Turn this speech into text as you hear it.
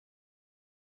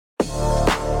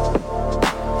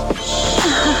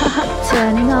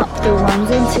Turning up the ones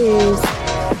and twos.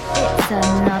 It's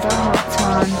another hot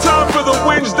one. Time for the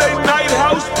Wednesday night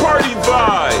house party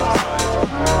vibes.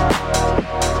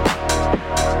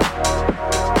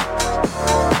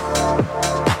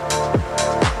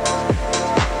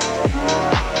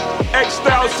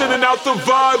 X-Style sending out the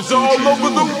vibes all over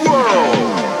the world.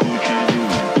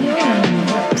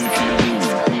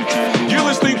 You're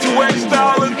listening to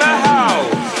X-Style in the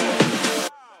house.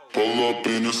 Pull up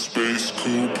in a space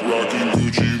coupe, rocking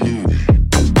Gucci Louis.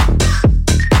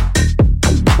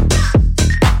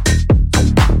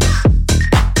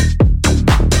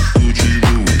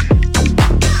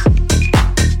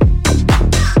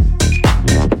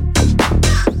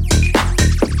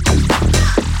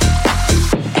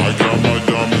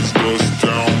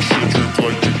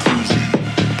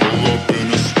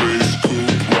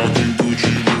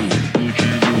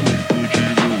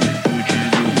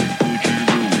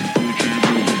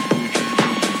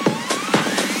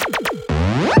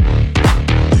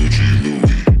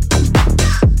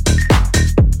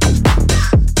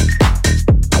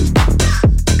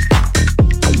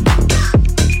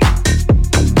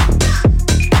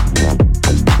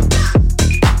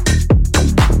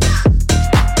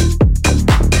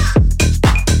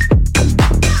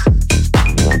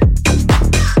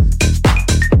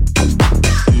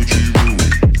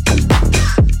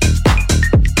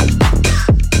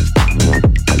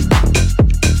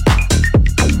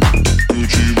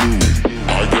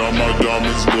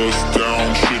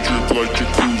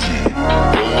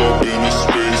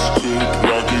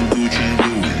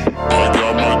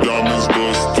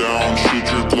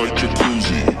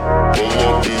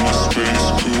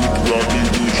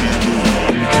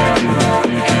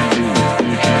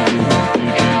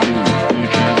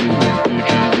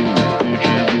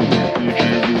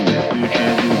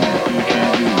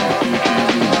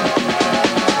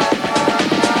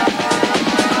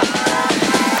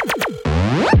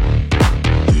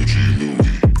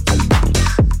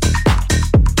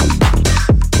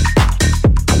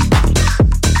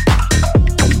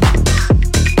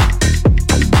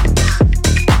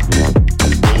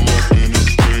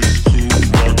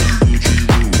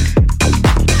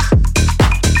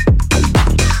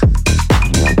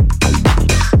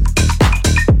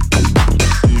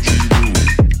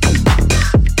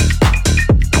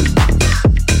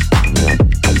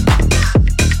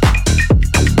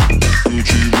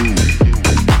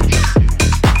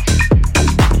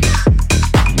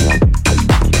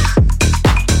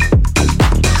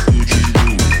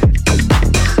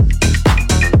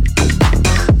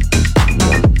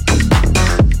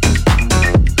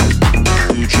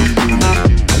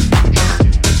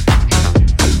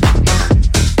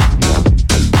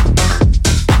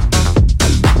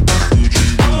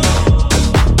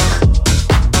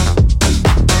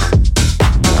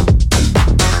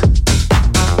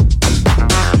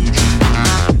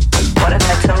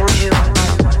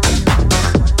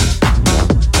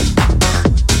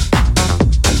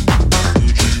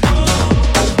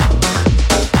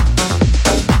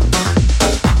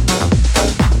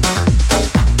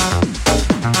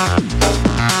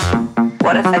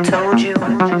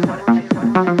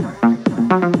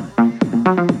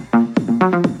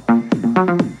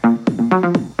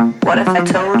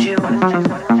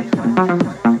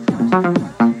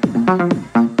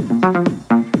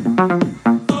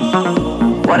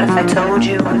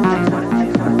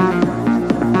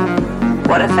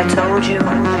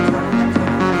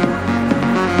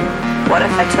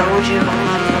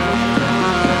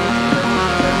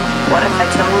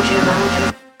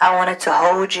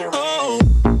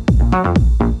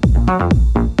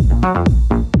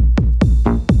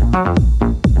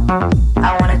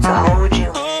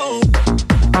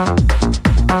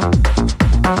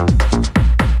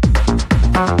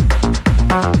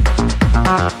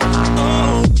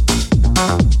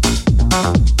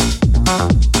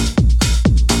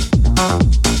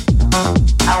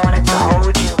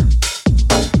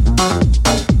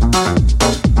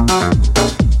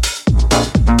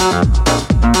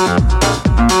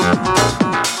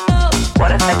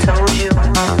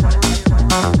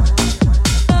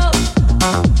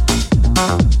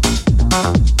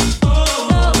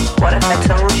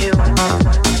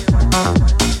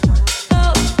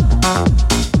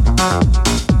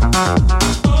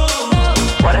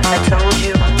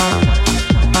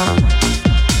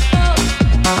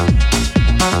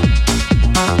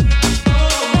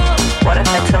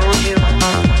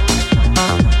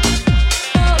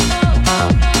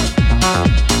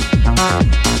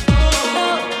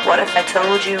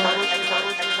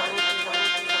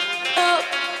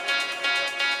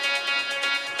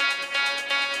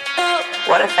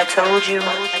 What if I told you?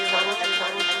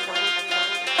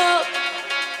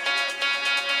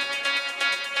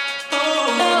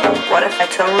 What if I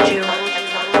told you?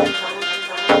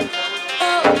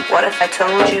 What if I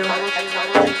told you?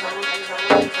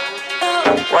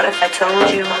 What if I told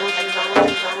you?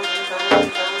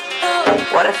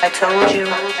 What if I told you?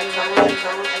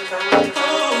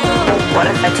 What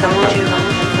if I told you? What if I told you?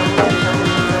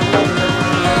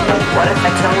 What if I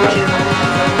told you?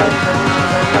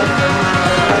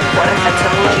 What if I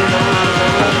told you?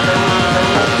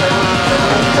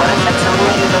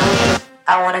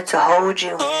 I wanted to hold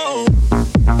you.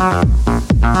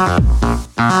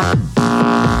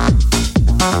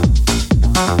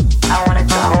 I wanted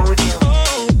to hold you.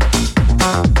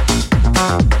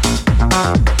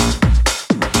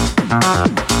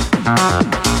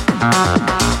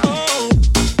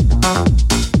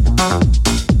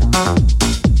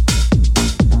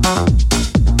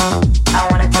 I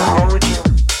wanted to hold you.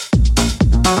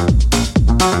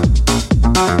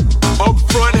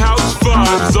 Upfront house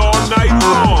vibes all night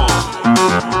long.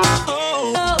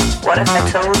 What if I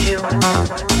told you?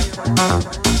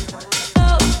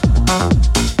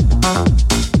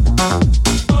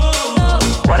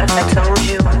 What if I told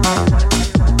you?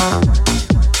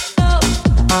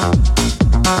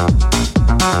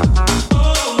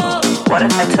 What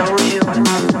if I told you?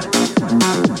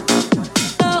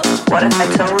 What if I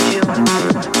told you?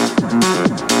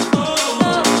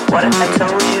 What if I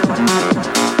told you?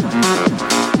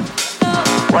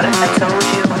 What if I told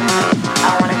you?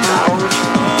 I wanted to hold you.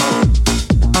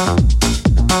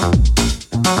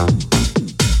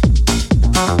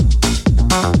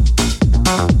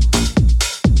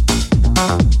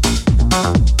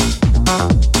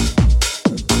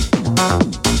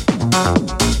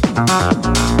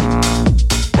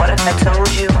 What if I told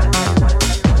you?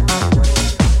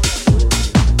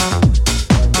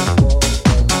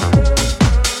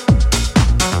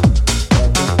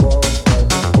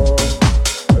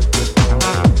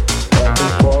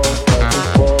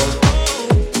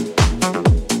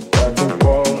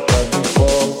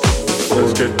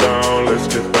 Let's get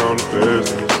down to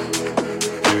business.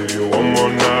 Give you one more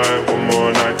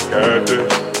night to get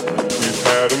this. We've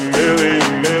had a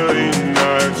million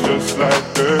nights just like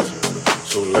this.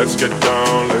 So let's get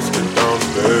down to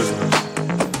business.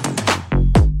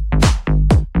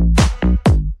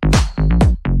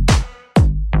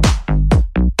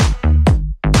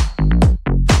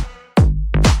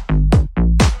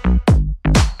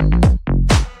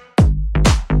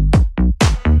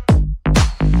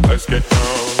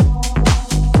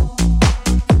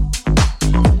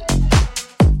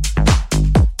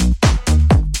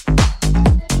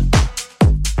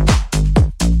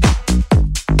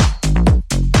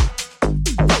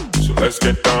 Let's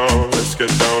get down. Let's get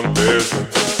down to business.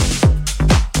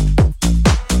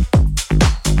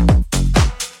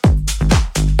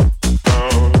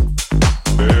 Down to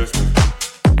business.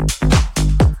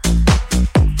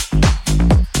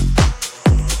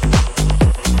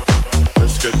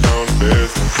 Let's get down to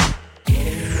business.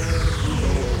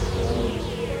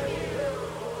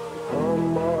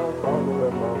 I'm all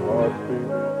let my heart beat.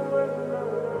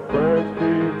 Friends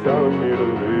keep telling me to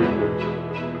leave it.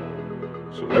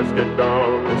 So let's get down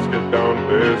to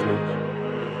business.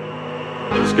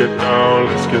 Let's get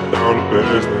down to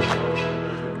business.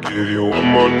 Give you one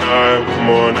more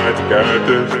night to get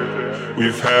this.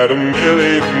 We've had a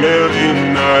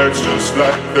million nights just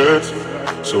like this.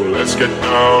 So let's get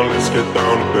down to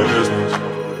business.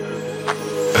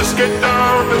 Let's get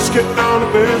down to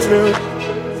business.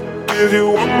 Give you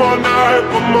one more night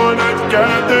to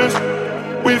get this.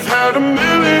 We've had a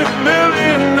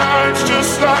million nights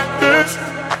just like this.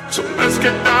 So let's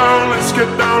get down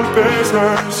to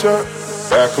business, yeah.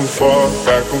 Back and forth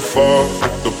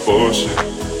with the bullshit.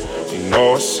 You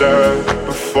know I said it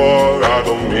before, I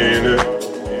don't mean it.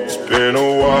 It's been a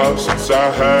while since I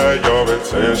had your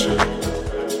attention,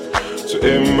 so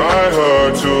it might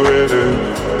hurt to hit it.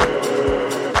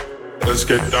 Let's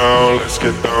get down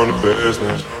to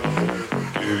business.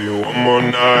 Give you one more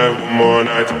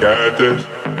night to get this.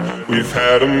 We've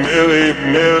had a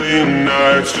million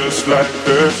nights just like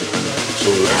this. So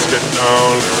let's get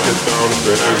down to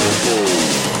business.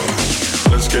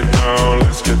 Let's get down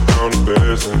to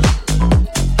business.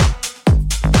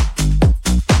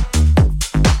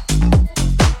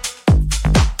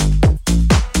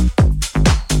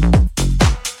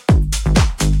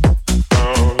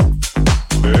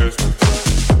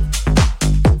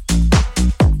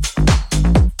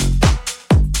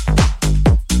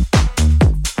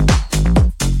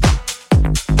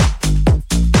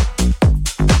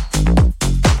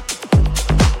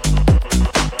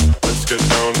 Let's get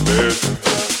down to business.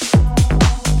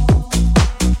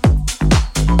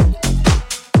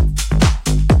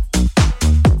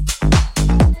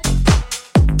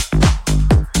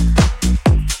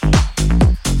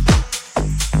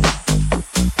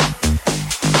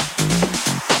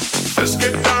 Let's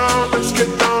get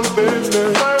down to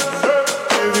business.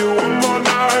 Give you one more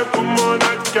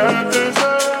night, got this.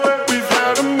 We've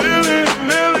had a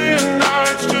million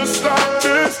nights just like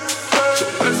this.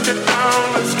 So let's get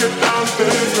down to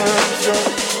business.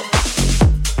 Yeah.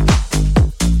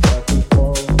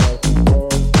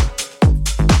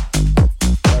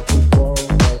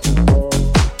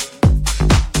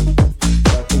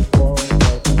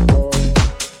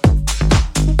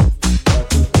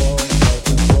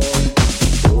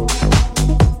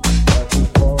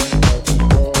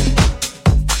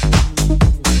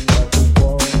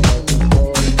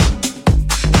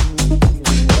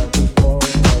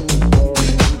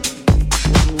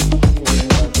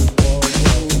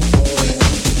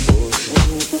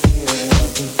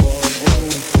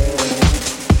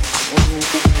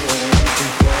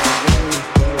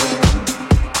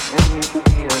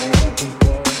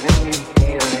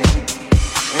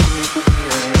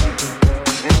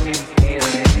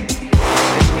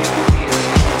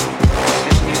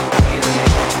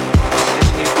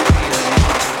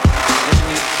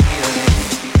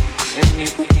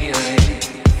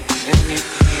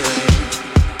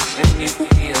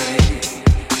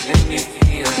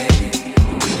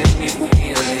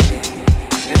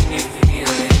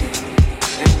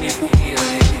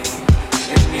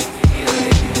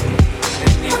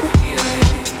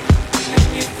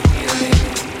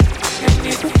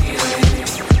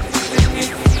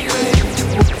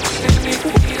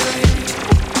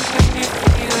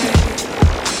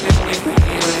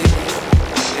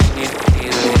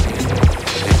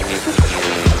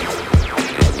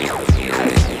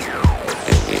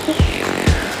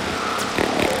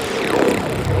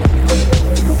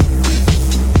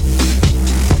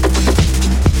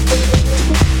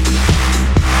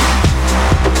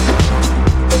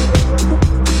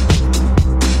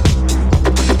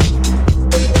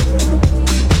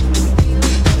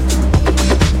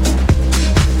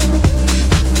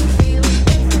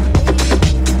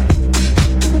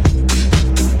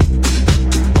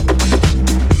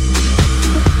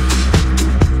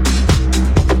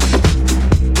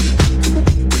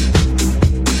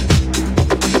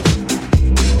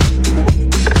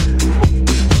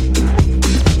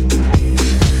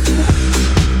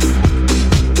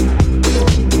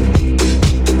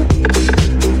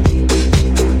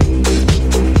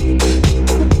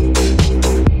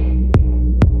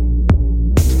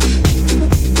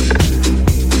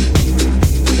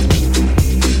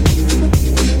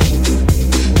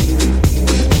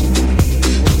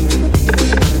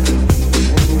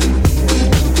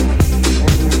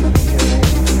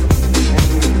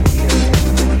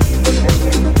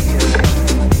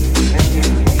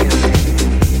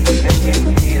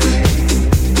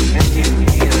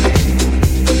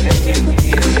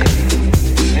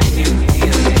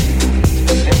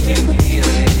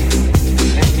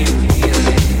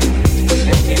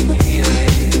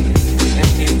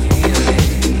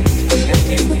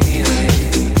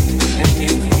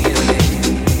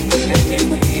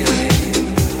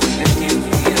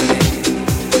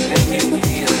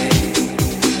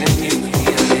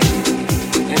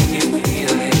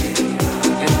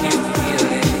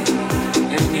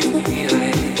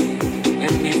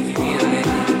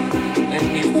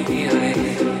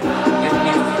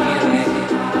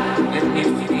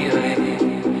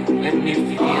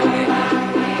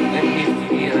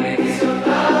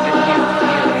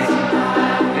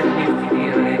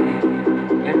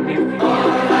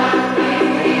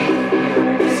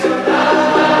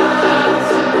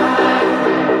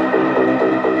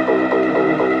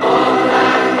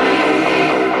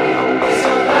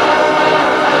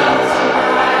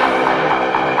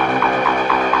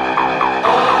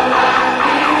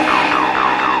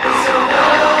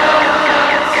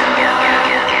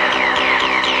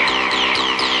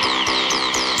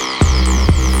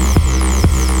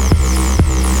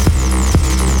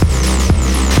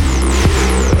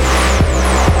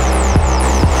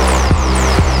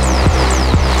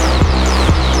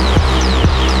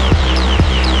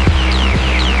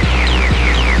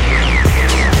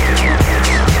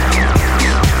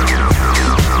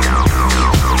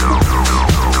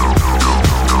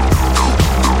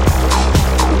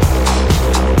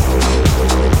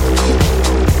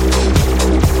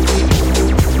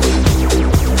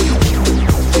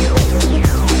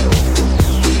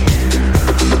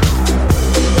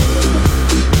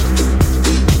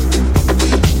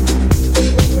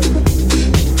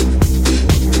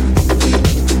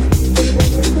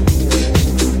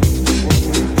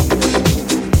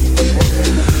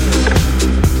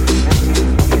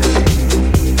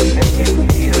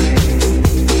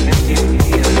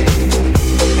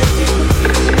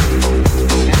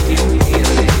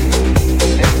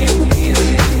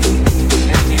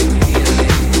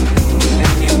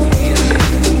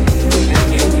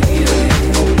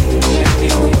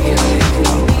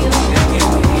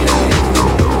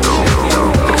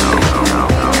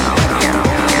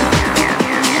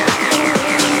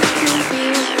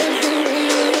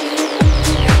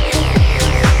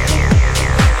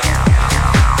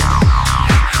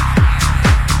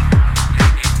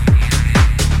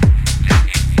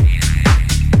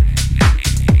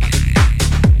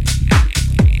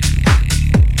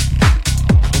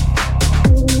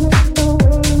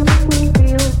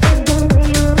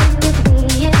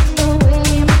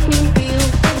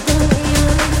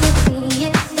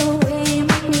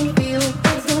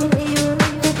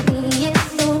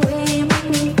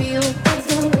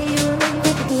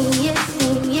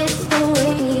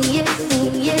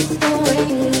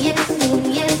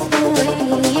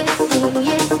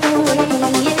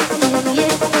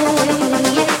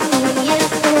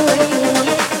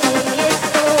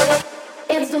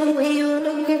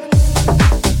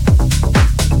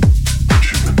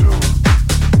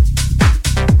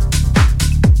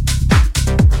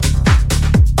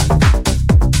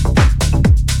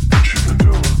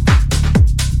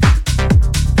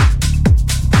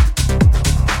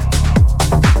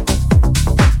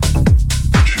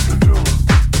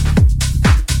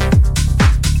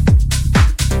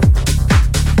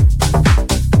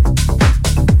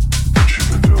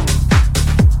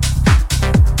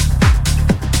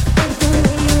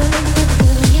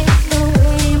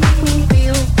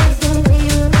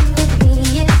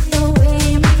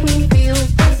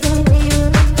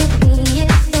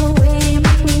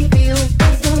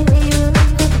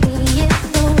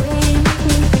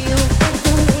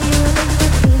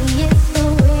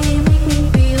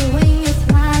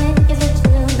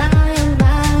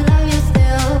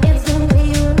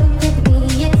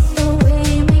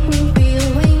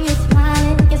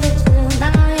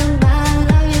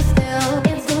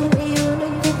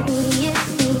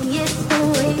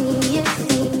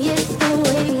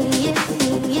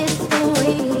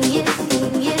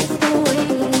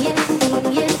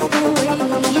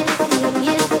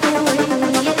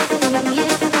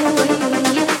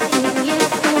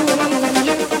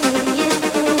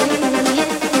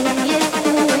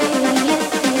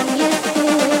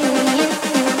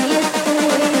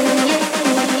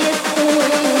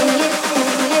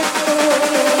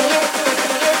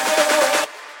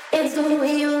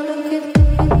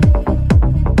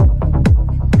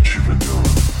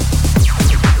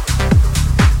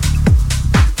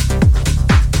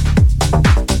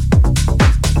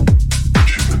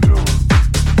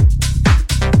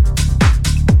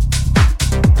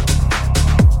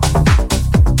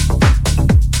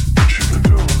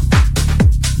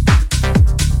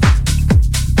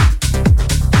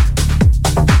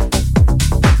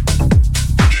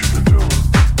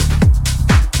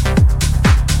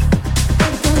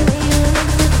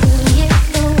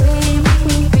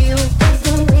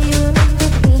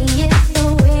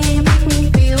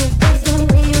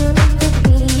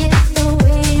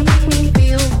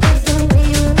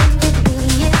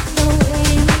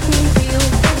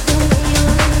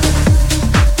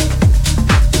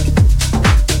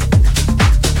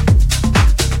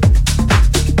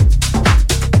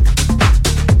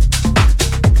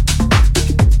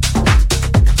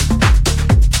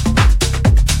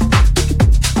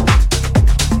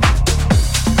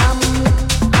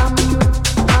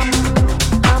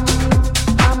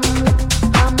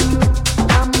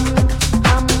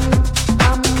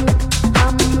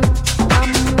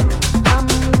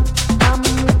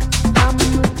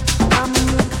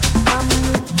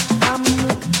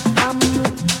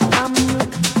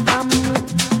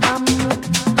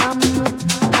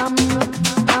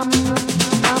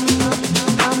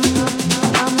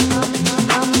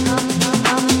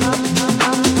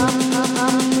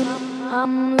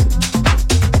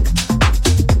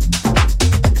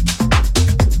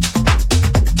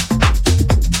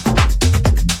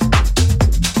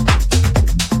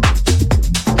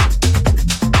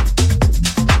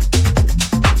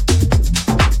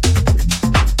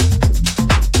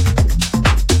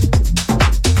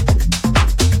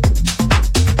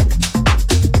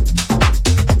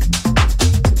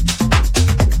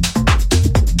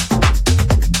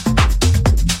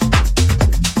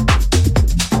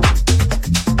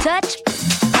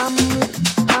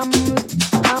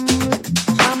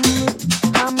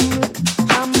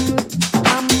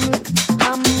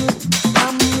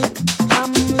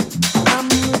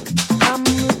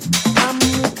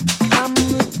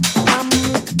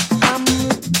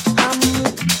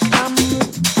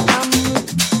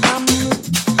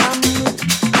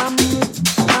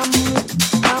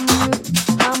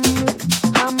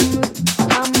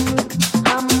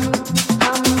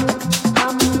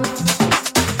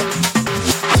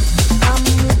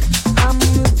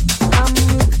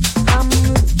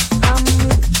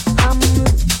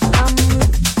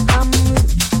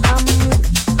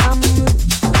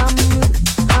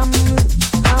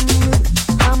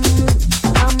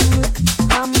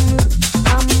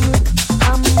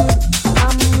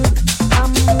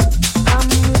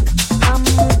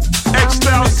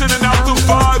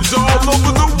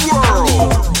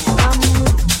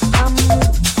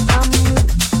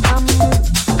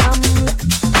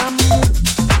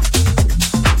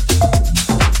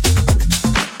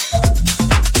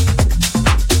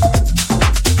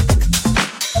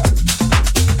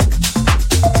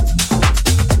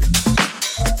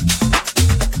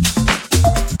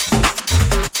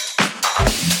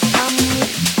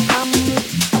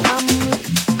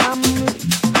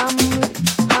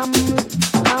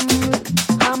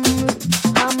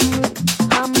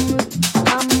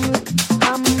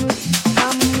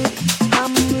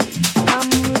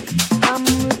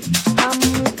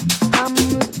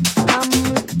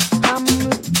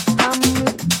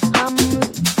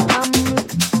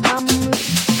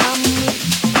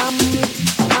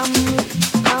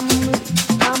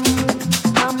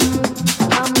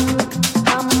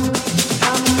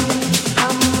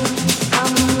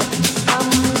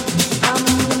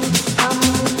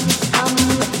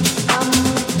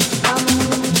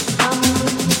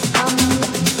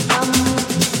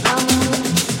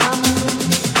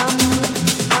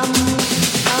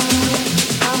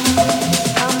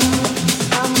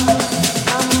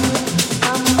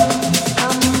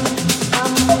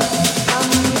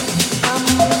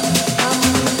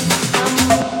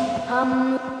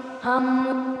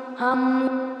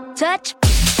 touch.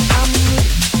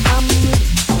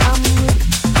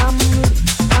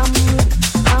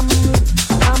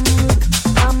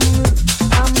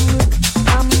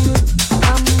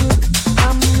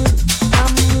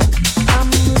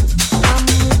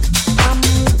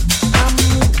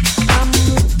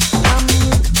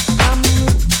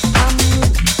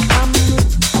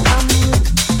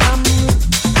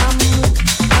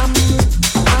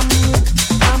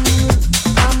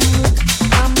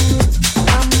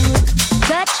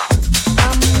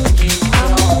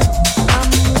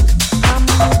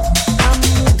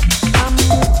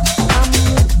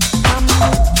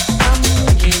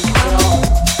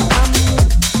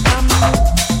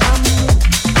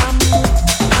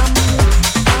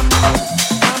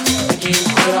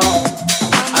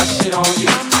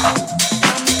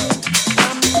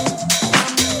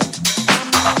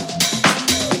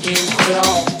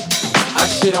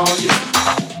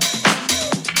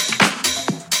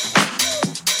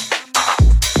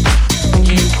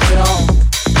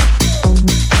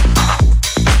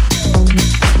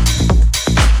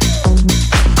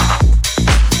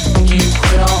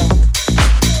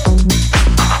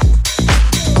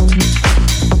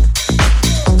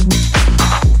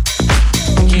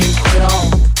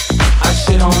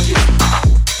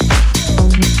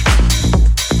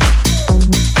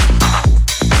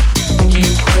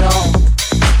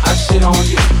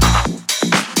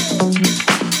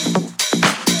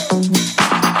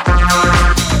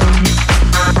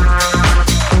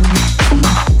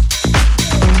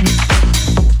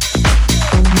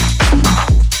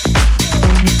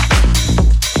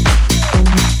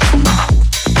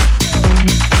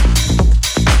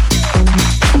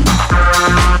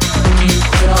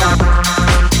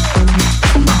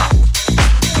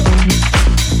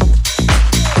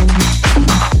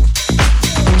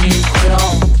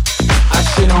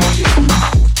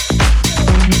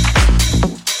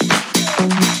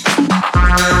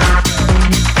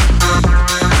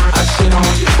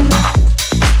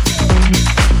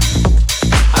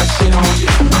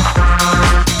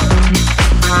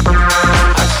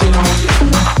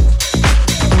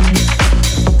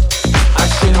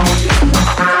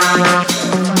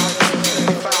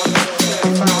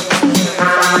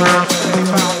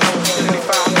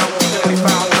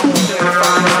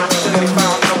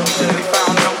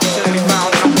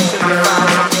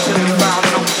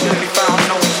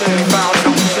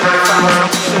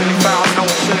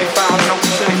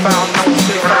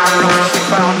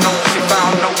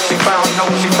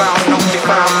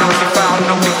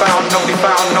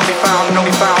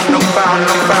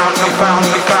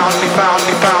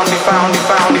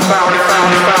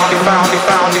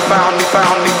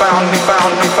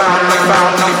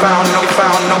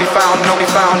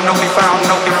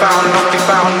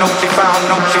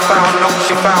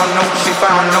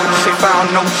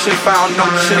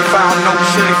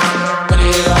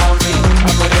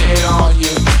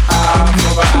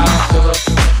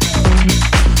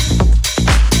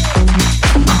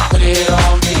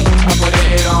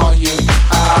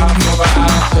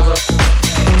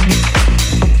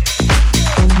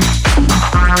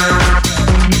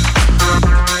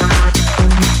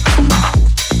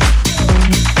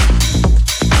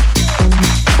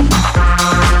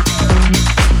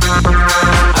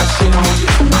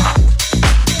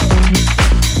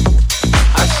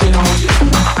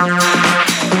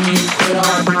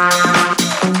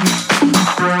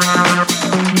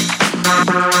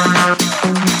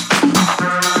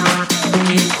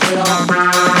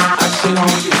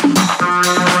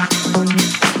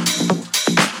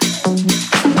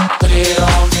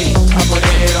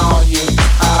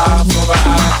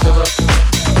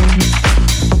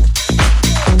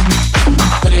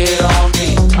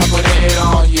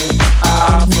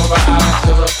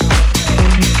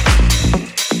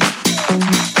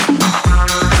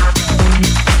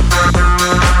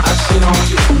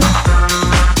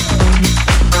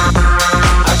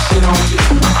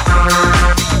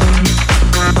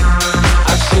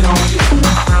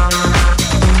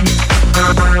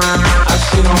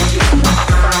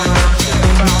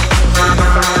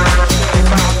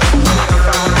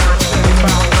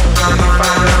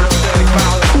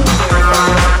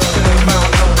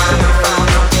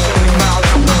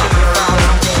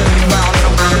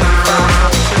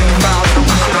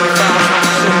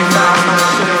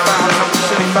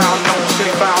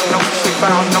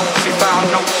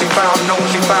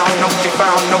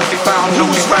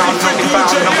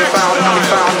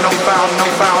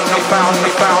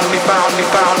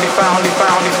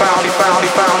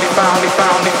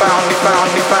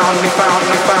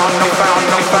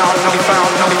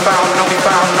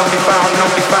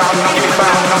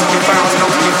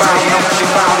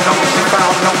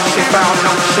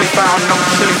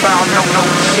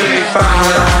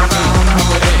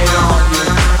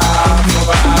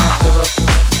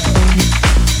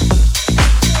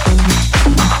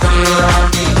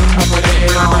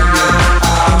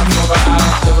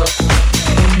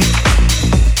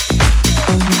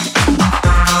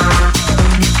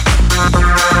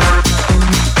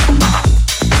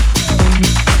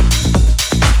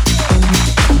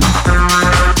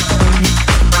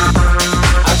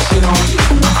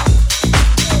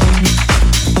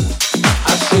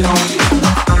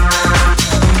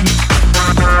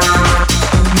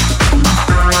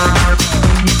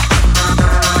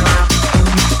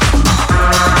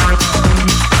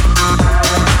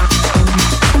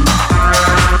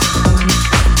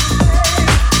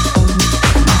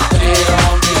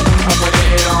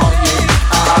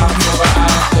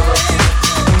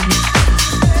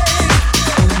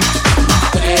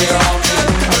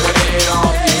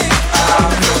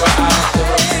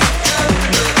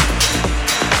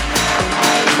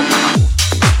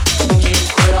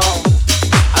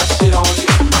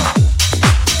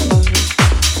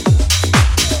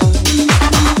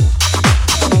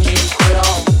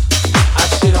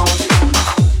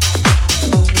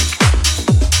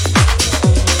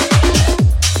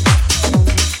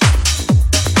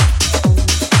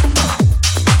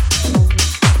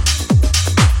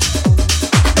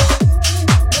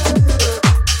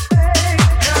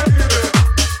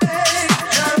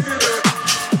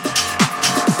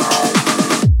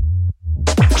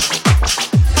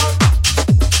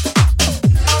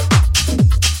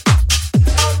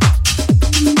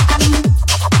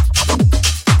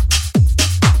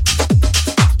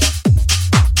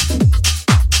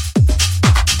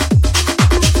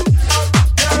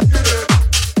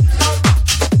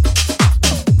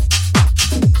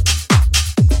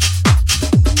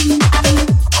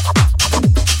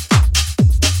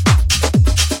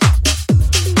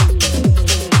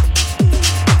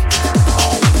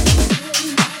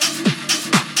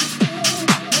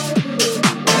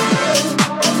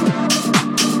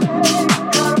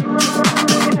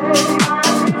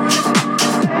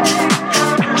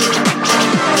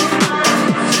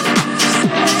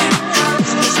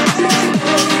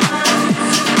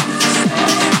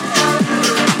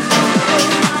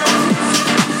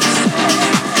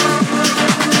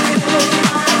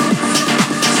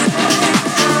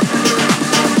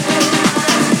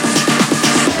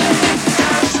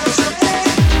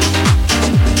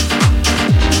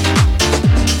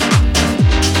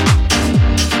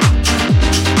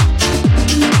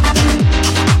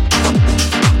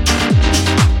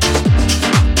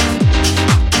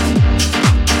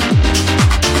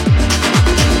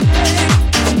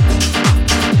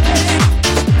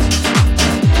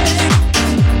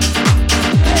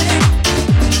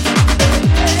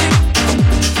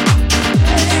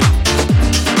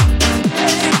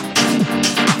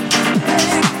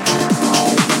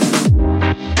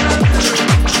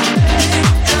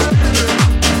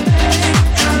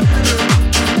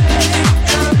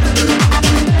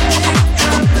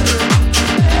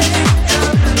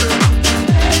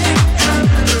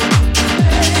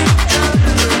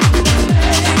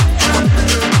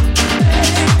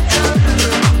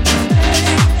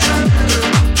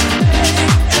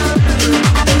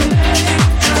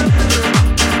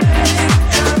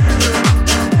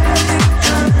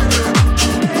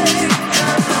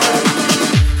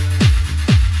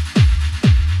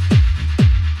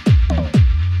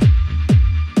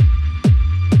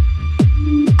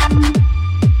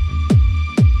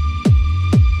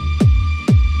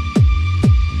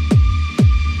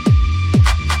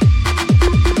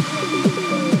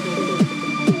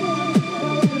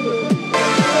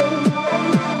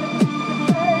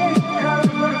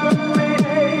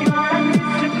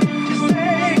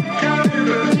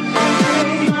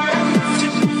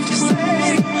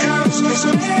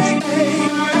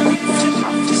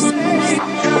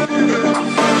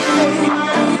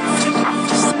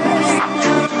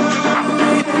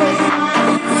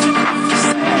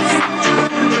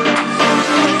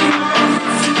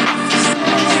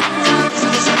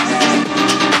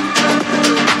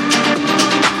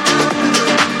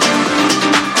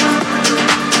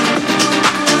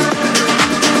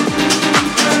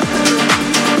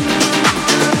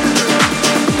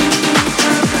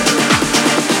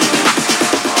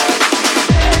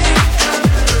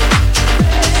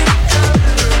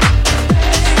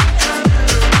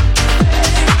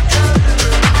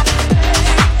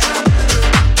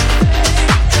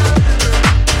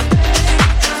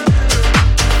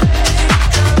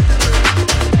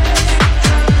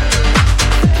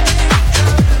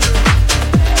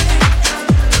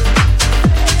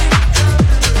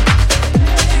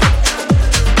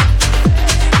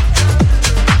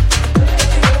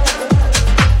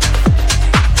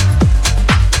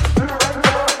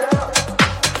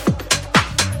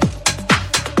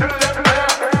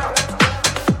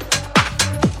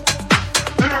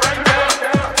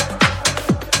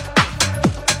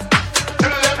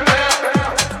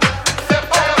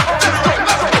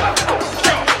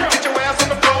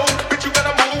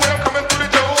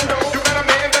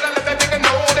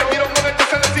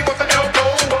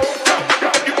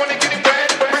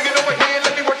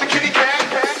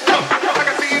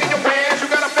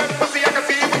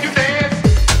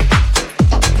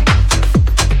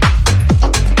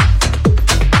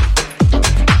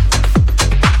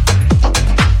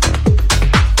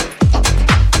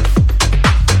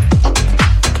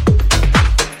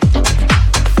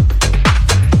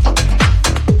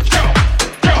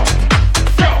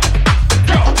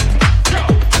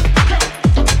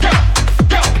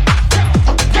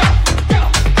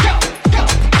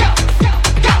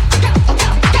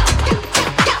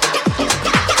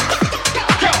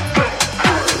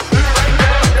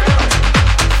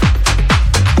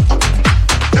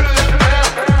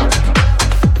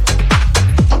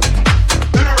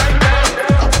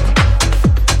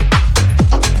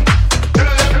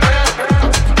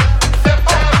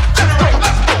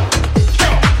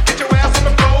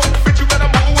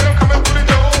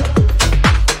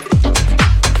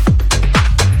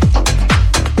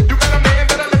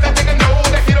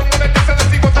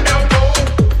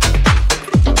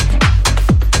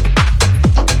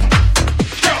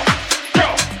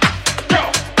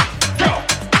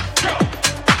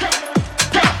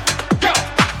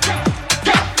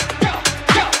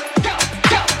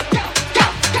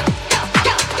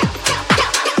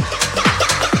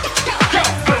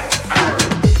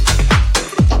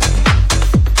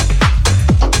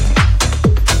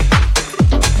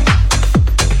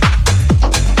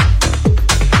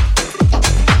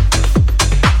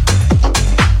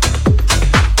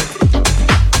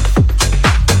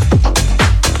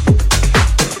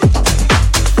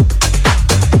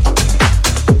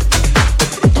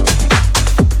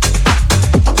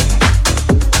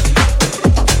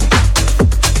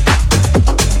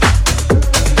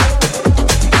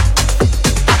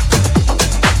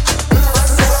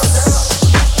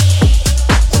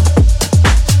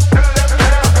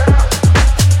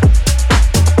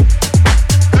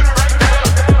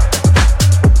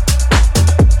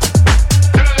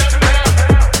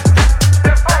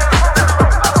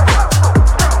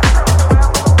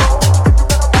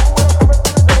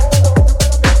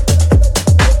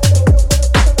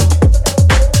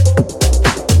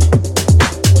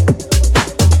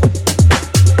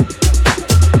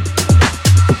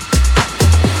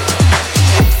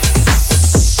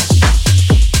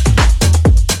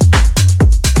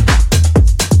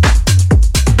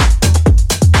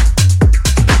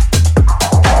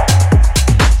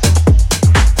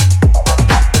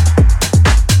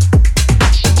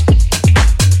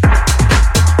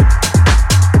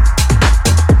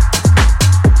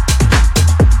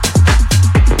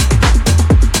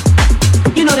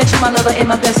 lover and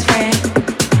my best friend.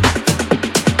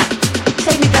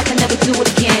 Take me back and never do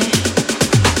it again.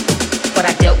 But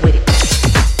I dealt with it.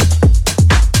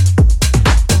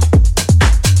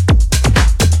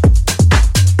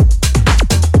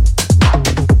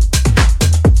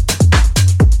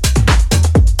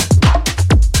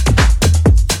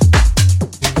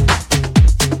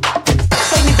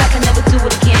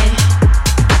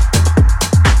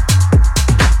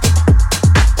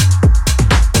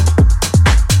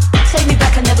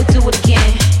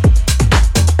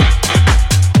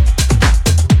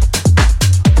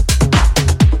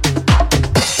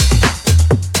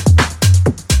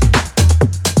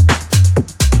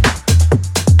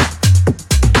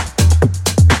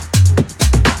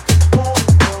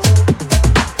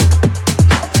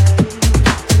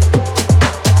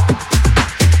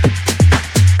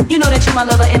 My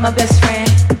lover and my best friend.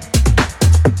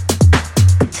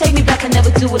 Take me back and never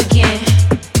do it again.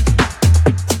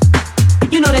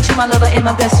 You know that you're my lover and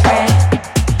my best friend.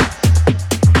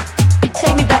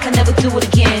 Take me back and never do it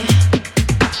again.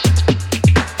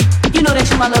 You know that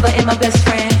you're my lover and my best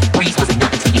friend. Breeze wasn't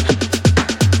nothing to you.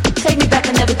 Take me back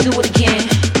and never do it again.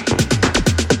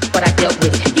 But I dealt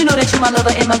with it. You know that you're my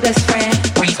lover and my best friend.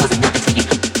 Breeze wasn't nothing to you.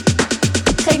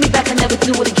 Take me back and never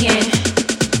do it again.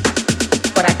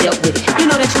 But I dealt with it. You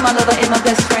know that you're my lover and my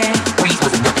best friend. Breeze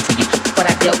wasn't nothing to you. But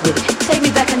I dealt with it. Take me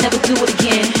back and never do it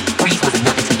again. Breeze wasn't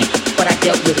nothing to you. But I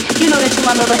dealt with it. You know that you're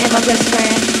my lover and my best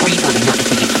friend. Breeze wasn't nothing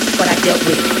to you. But I dealt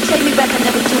with it. Take me back and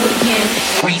never do it again.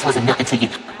 Breeze wasn't nothing to you.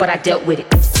 But I dealt with it.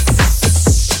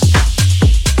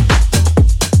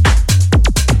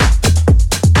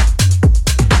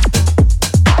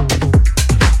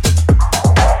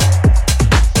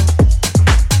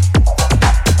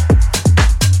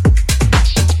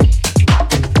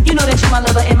 My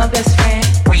lover and my best friend.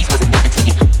 Breeze wasn't nothing to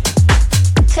you.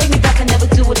 Take me back and never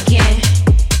do it again.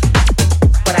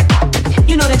 But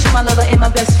you know that you're my lover and my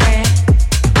best friend.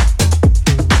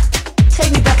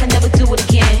 Take me back and never do it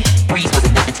again. Breeze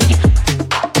wasn't nothing to you.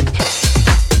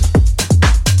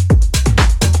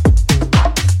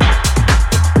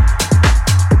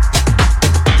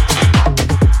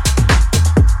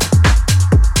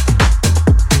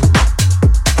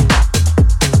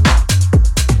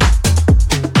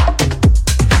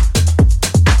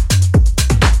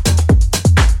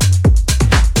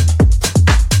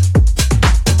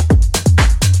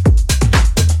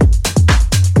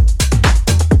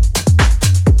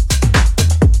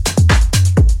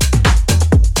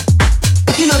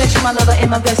 My lover and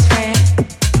my best friend.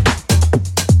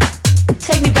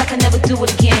 Take me back and never do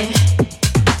it again.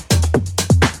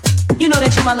 You know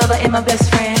that you're my lover and my best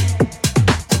friend.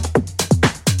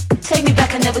 Take me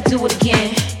back and never do it again.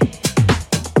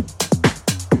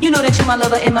 You know that you're my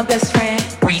lover and my best friend.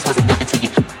 Breeze wasn't nothing to you,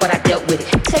 but I dealt with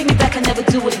it. Take me back and never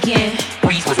do it again.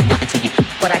 Breeze wasn't nothing to you,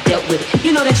 but I dealt with it.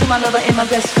 You know that you're my lover and my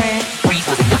best friend. Breeze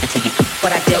wasn't nothing to you,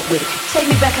 but I dealt with it. Take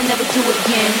me back and never do it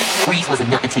again. Breeze wasn't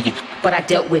nothing to you, but I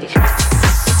dealt with it. But I dealt with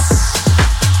it.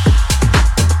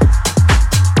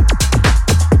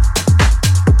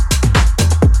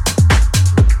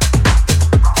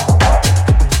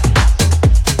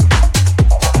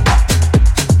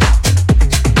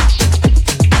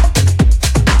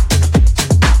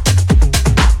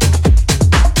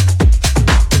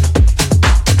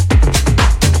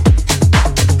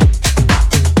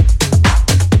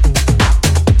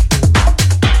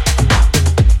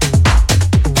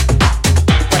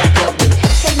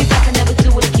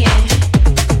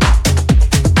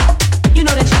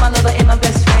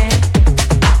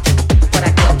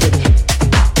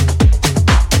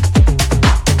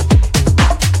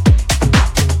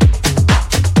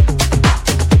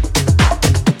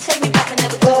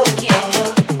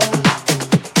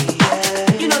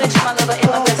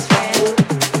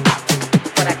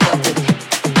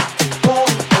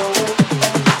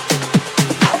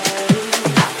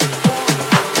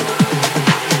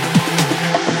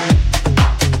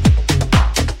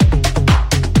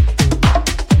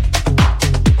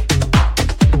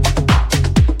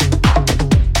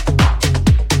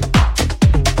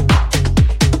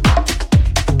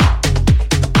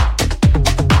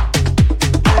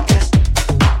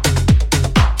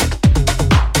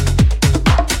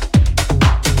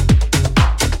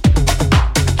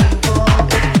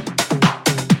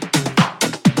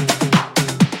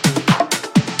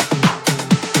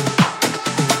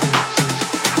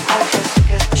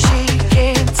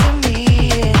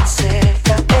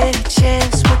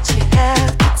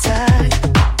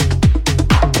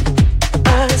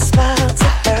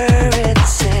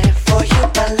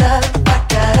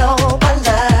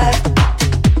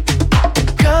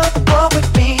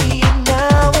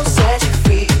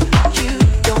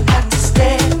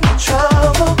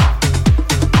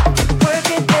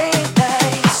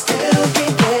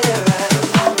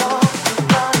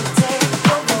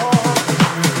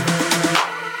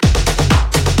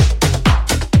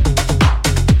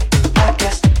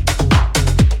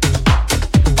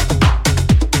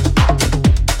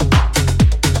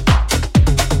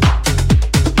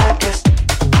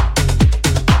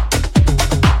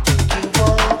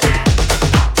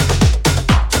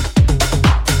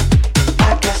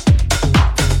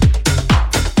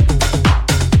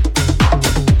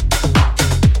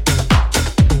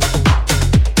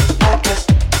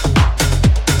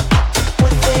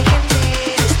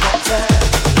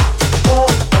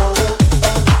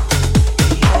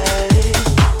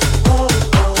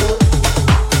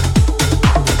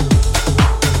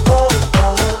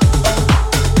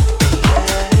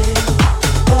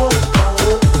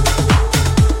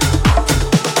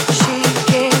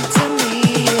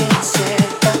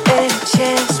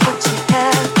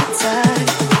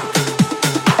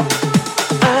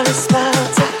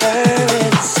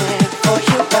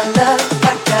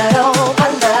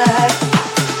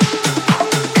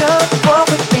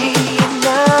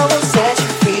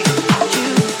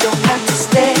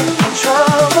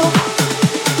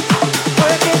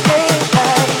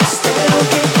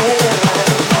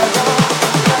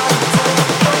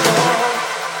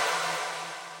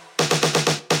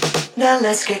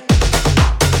 let's get